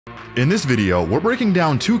In this video, we're breaking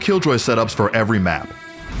down 2 KillJoy setups for every map.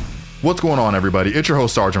 What's going on, everybody? It's your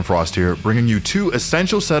host Sergeant Frost here, bringing you 2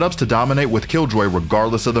 essential setups to dominate with KillJoy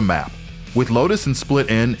regardless of the map. With Lotus and Split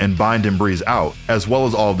in and Bind and Breeze out, as well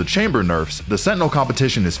as all of the chamber nerfs, the Sentinel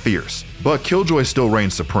competition is fierce, but KillJoy still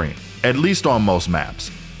reigns supreme, at least on most maps.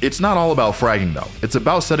 It's not all about fragging though, it's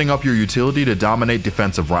about setting up your utility to dominate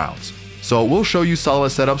defensive rounds. So we'll show you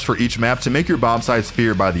solid setups for each map to make your bomb sites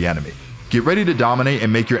feared by the enemy. Get ready to dominate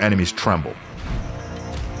and make your enemies tremble.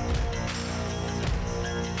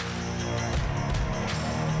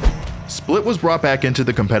 Split was brought back into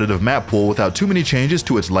the competitive map pool without too many changes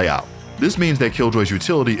to its layout. This means that KillJoy's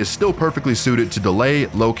utility is still perfectly suited to delay,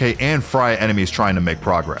 locate, and fry enemies trying to make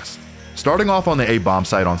progress. Starting off on the A bomb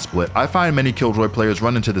site on Split, I find many KillJoy players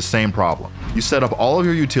run into the same problem. You set up all of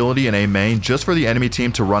your utility in A main just for the enemy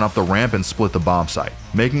team to run up the ramp and split the bomb site,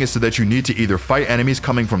 making it so that you need to either fight enemies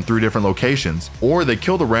coming from 3 different locations, or they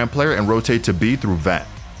kill the ramp player and rotate to B through vent.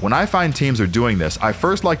 When I find teams are doing this, I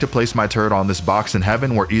first like to place my turret on this box in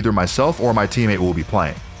heaven where either myself or my teammate will be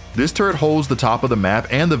playing. This turret holds the top of the map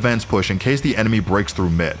and the vents push in case the enemy breaks through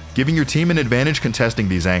mid, giving your team an advantage contesting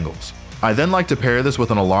these angles. I then like to pair this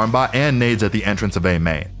with an alarm bot and nades at the entrance of A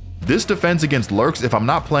main. This defends against lurks if I'm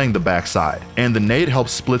not playing the backside, and the nade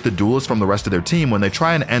helps split the duelist from the rest of their team when they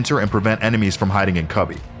try and enter and prevent enemies from hiding in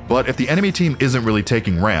cubby. But if the enemy team isn't really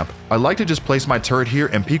taking ramp, I like to just place my turret here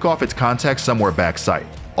and peek off its contact somewhere backside,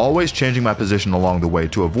 always changing my position along the way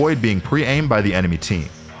to avoid being pre-aimed by the enemy team.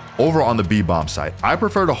 Over on the B bomb site, I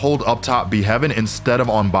prefer to hold up top B heaven instead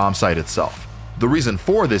of on bomb site itself. The reason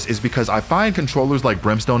for this is because I find controllers like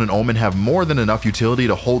Brimstone and Omen have more than enough utility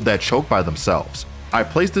to hold that choke by themselves. I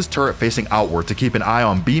place this turret facing outward to keep an eye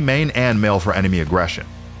on B main and male for enemy aggression.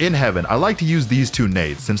 In heaven, I like to use these 2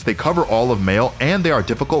 nades since they cover all of male and they are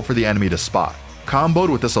difficult for the enemy to spot,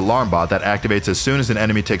 comboed with this alarm bot that activates as soon as an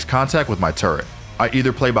enemy takes contact with my turret. I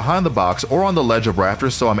either play behind the box or on the ledge of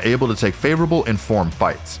rafters so I'm able to take favorable informed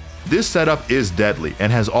fights. This setup is deadly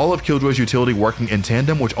and has all of KillJoy's utility working in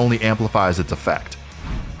tandem, which only amplifies its effect.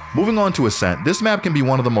 Moving on to Ascent, this map can be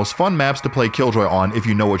one of the most fun maps to play KillJoy on if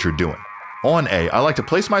you know what you're doing. On A, I like to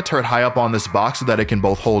place my turret high up on this box so that it can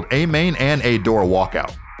both hold A main and A door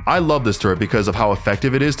walkout. I love this turret because of how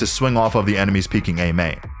effective it is to swing off of the enemy's peeking A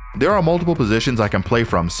main. There are multiple positions I can play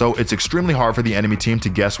from, so it's extremely hard for the enemy team to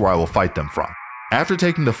guess where I will fight them from. After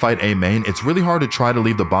taking the fight A main, it's really hard to try to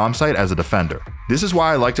leave the bomb site as a defender. This is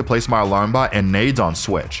why I like to place my alarm bot and nades on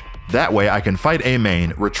switch. That way I can fight A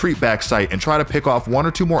main, retreat back site, and try to pick off 1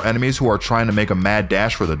 or 2 more enemies who are trying to make a mad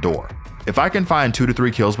dash for the door. If I can find 2 to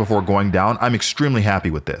 3 kills before going down, I'm extremely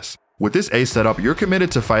happy with this. With this A setup, you're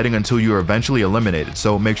committed to fighting until you are eventually eliminated,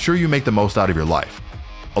 so make sure you make the most out of your life.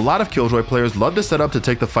 A lot of KillJoy players love to set up to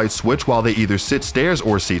take the fight switch while they either sit stairs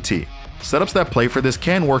or CT. Setups that play for this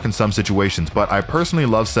can work in some situations, but I personally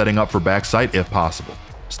love setting up for backside if possible.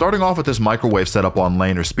 Starting off with this microwave setup on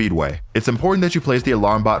lane or speedway, it's important that you place the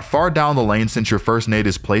alarm bot far down the lane since your first nade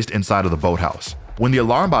is placed inside of the boathouse. When the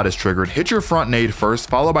alarm bot is triggered, hit your front nade first,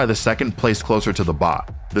 followed by the second placed closer to the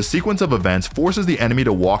bot. The sequence of events forces the enemy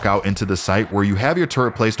to walk out into the site where you have your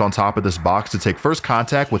turret placed on top of this box to take first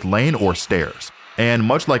contact with lane or stairs. And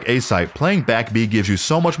much like A site, playing back B gives you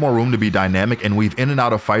so much more room to be dynamic and weave in and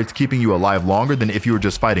out of fights, keeping you alive longer than if you were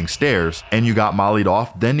just fighting stairs and you got mollied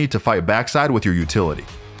off, then need to fight backside with your utility.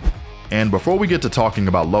 And before we get to talking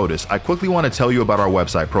about Lotus, I quickly want to tell you about our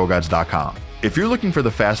website, ProGuides.com. If you're looking for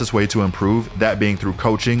the fastest way to improve, that being through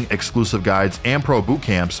coaching, exclusive guides, and pro boot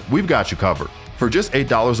camps, we've got you covered. For just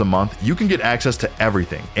 $8 a month, you can get access to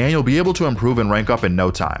everything, and you'll be able to improve and rank up in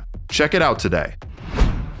no time. Check it out today.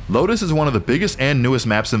 Lotus is one of the biggest and newest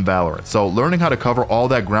maps in Valorant, so learning how to cover all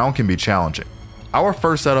that ground can be challenging. Our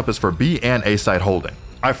first setup is for B and A site holding.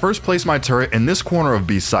 I first place my turret in this corner of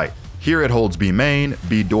B site. Here it holds B main,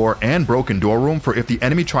 B door, and broken door room for if the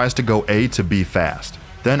enemy tries to go A to B fast.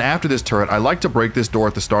 Then after this turret, I like to break this door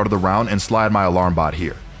at the start of the round and slide my alarm bot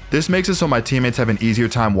here. This makes it so my teammates have an easier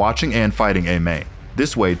time watching and fighting A main.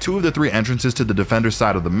 This way, 2 of the 3 entrances to the defender's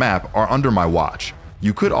side of the map are under my watch.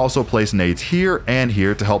 You could also place nades here and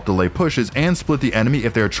here to help delay pushes and split the enemy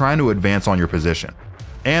if they are trying to advance on your position.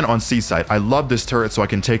 And on C site, I love this turret so I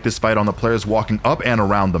can take this fight on the players walking up and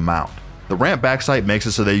around the mound. The ramp backside makes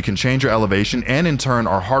it so that you can change your elevation and in turn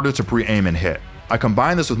are harder to pre-aim and hit. I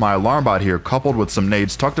combine this with my alarm bot here coupled with some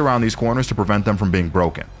nades tucked around these corners to prevent them from being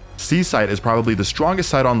broken. C site is probably the strongest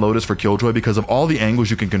site on Lotus for KillJoy because of all the angles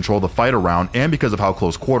you can control the fight around and because of how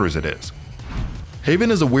close quarters it is.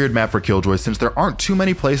 Haven is a weird map for KillJoy since there aren't too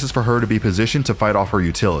many places for her to be positioned to fight off her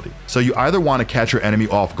utility, so you either want to catch your enemy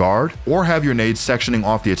off guard or have your nades sectioning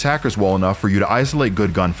off the attackers well enough for you to isolate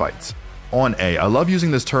good gunfights. On A, I love using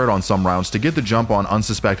this turret on some rounds to get the jump on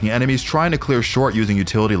unsuspecting enemies trying to clear short using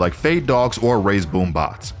utility like fade dogs or raise boom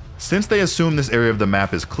bots. Since they assume this area of the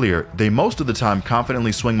map is clear, they most of the time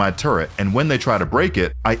confidently swing my turret, and when they try to break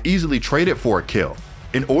it, I easily trade it for a kill.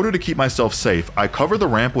 In order to keep myself safe, I cover the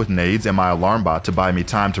ramp with nades and my alarm bot to buy me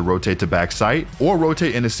time to rotate to back site or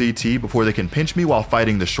rotate into CT before they can pinch me while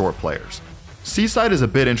fighting the short players. C site is a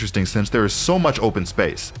bit interesting since there is so much open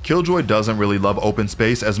space. KillJoy doesn't really love open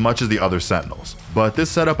space as much as the other sentinels, but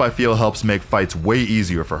this setup I feel helps make fights way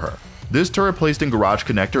easier for her. This turret placed in garage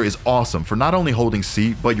connector is awesome for not only holding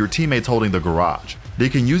C, but your teammates holding the garage. They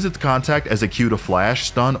can use its contact as a cue to flash,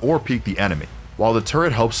 stun, or peek the enemy, while the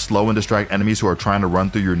turret helps slow and distract enemies who are trying to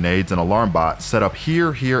run through your nades and alarm bot set up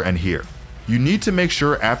here, here, and here. You need to make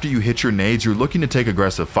sure after you hit your nades you're looking to take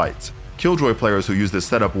aggressive fights. KillJoy players who use this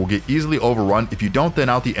setup will get easily overrun if you don't thin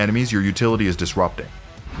out the enemies your utility is disrupting.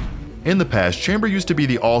 In the past, Chamber used to be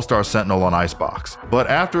the all-star sentinel on Icebox, but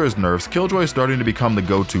after his nerfs, KillJoy is starting to become the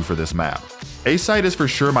go-to for this map. A site is for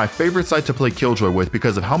sure my favorite site to play KillJoy with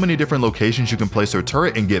because of how many different locations you can place her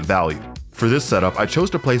turret and get value. For this setup, I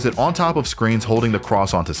chose to place it on top of screens holding the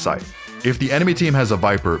cross onto site. If the enemy team has a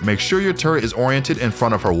Viper, make sure your turret is oriented in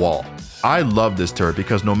front of her wall. I love this turret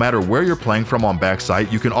because no matter where you're playing from on back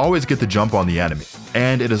site, you can always get the jump on the enemy.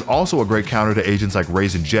 And it is also a great counter to agents like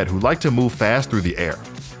Raze and Jet who like to move fast through the air.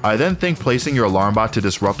 I then think placing your alarm bot to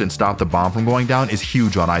disrupt and stop the bomb from going down is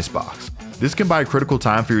huge on Icebox. This can buy critical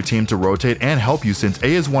time for your team to rotate and help you since A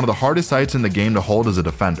is one of the hardest sites in the game to hold as a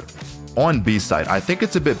defender. On B site, I think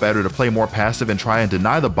it's a bit better to play more passive and try and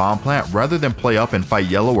deny the bomb plant rather than play up and fight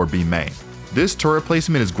yellow or B main. This turret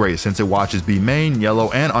placement is great since it watches B main,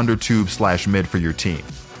 yellow, and under tube / mid for your team.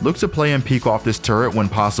 Look to play and peek off this turret when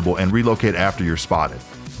possible and relocate after you're spotted.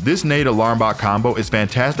 This nade alarm bot combo is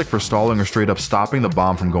fantastic for stalling or straight up stopping the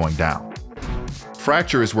bomb from going down.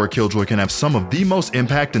 Fracture is where KillJoy can have some of the most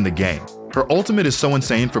impact in the game. Her ultimate is so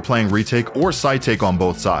insane for playing retake or side take on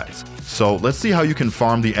both sides. So let's see how you can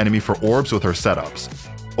farm the enemy for orbs with her setups.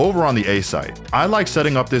 Over on the A site, I like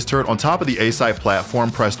setting up this turret on top of the A site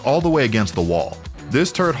platform pressed all the way against the wall.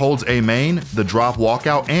 This turret holds A main, the drop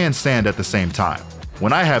walkout, and sand at the same time.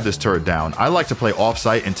 When I have this turret down, I like to play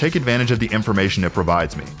off-site and take advantage of the information it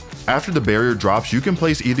provides me. After the barrier drops, you can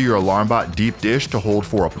place either your alarm bot deep dish to hold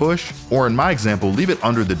for a push, or in my example, leave it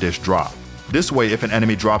under the dish drop. This way, if an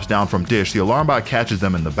enemy drops down from dish, the alarm bot catches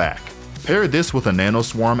them in the back. Pair this with a nano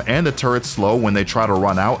swarm and the turret slow when they try to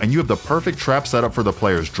run out, and you have the perfect trap setup for the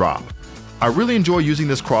player's drop. I really enjoy using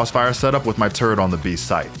this crossfire setup with my turret on the B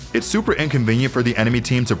site. It's super inconvenient for the enemy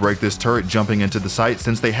team to break this turret jumping into the site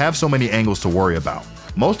since they have so many angles to worry about.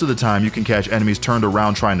 Most of the time you can catch enemies turned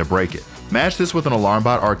around trying to break it. Match this with an alarm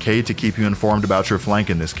bot arcade to keep you informed about your flank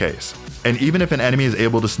in this case. And even if an enemy is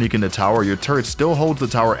able to sneak in the tower, your turret still holds the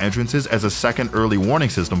tower entrances as a second early warning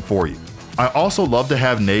system for you. I also love to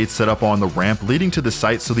have nades set up on the ramp leading to the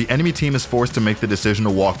site so the enemy team is forced to make the decision to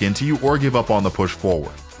walk into you or give up on the push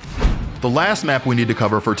forward. The last map we need to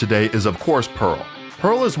cover for today is of course Pearl.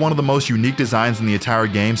 Pearl is one of the most unique designs in the entire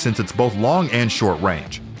game since it's both long and short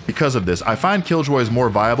range. Because of this, I find KillJoy is more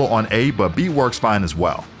viable on A, but B works fine as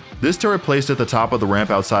well. This turret placed at the top of the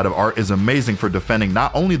ramp outside of Art is amazing for defending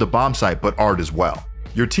not only the bomb site but Art as well.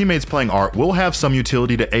 Your teammates playing Art will have some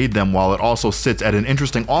utility to aid them while it also sits at an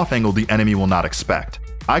interesting off angle the enemy will not expect.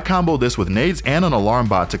 I combo this with nades and an alarm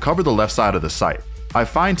bot to cover the left side of the site. I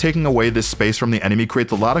find taking away this space from the enemy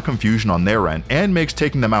creates a lot of confusion on their end and makes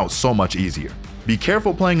taking them out so much easier. Be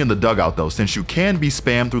careful playing in the dugout though, since you can be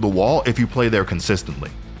spammed through the wall if you play there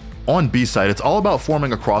consistently. On B site, it's all about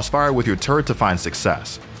forming a crossfire with your turret to find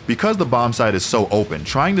success. Because the bomb site is so open,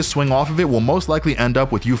 trying to swing off of it will most likely end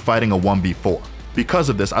up with you fighting a 1v4. Because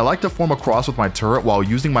of this, I like to form a cross with my turret while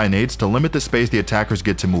using my nades to limit the space the attackers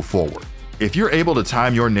get to move forward. If you're able to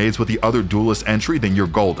time your nades with the other duelist entry, then you're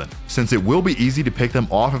golden, since it will be easy to pick them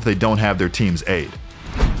off if they don't have their team's aid.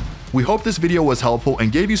 We hope this video was helpful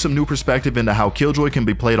and gave you some new perspective into how KillJoy can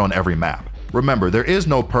be played on every map. Remember, there is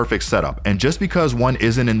no perfect setup, and just because one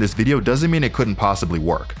isn't in this video doesn't mean it couldn't possibly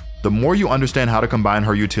work. The more you understand how to combine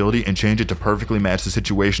her utility and change it to perfectly match the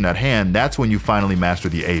situation at hand, that's when you finally master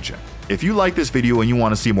the agent. If you like this video and you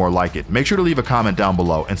want to see more like it, make sure to leave a comment down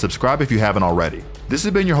below and subscribe if you haven't already. This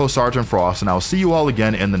has been your host Sergeant Frost, and I'll see you all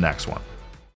again in the next one.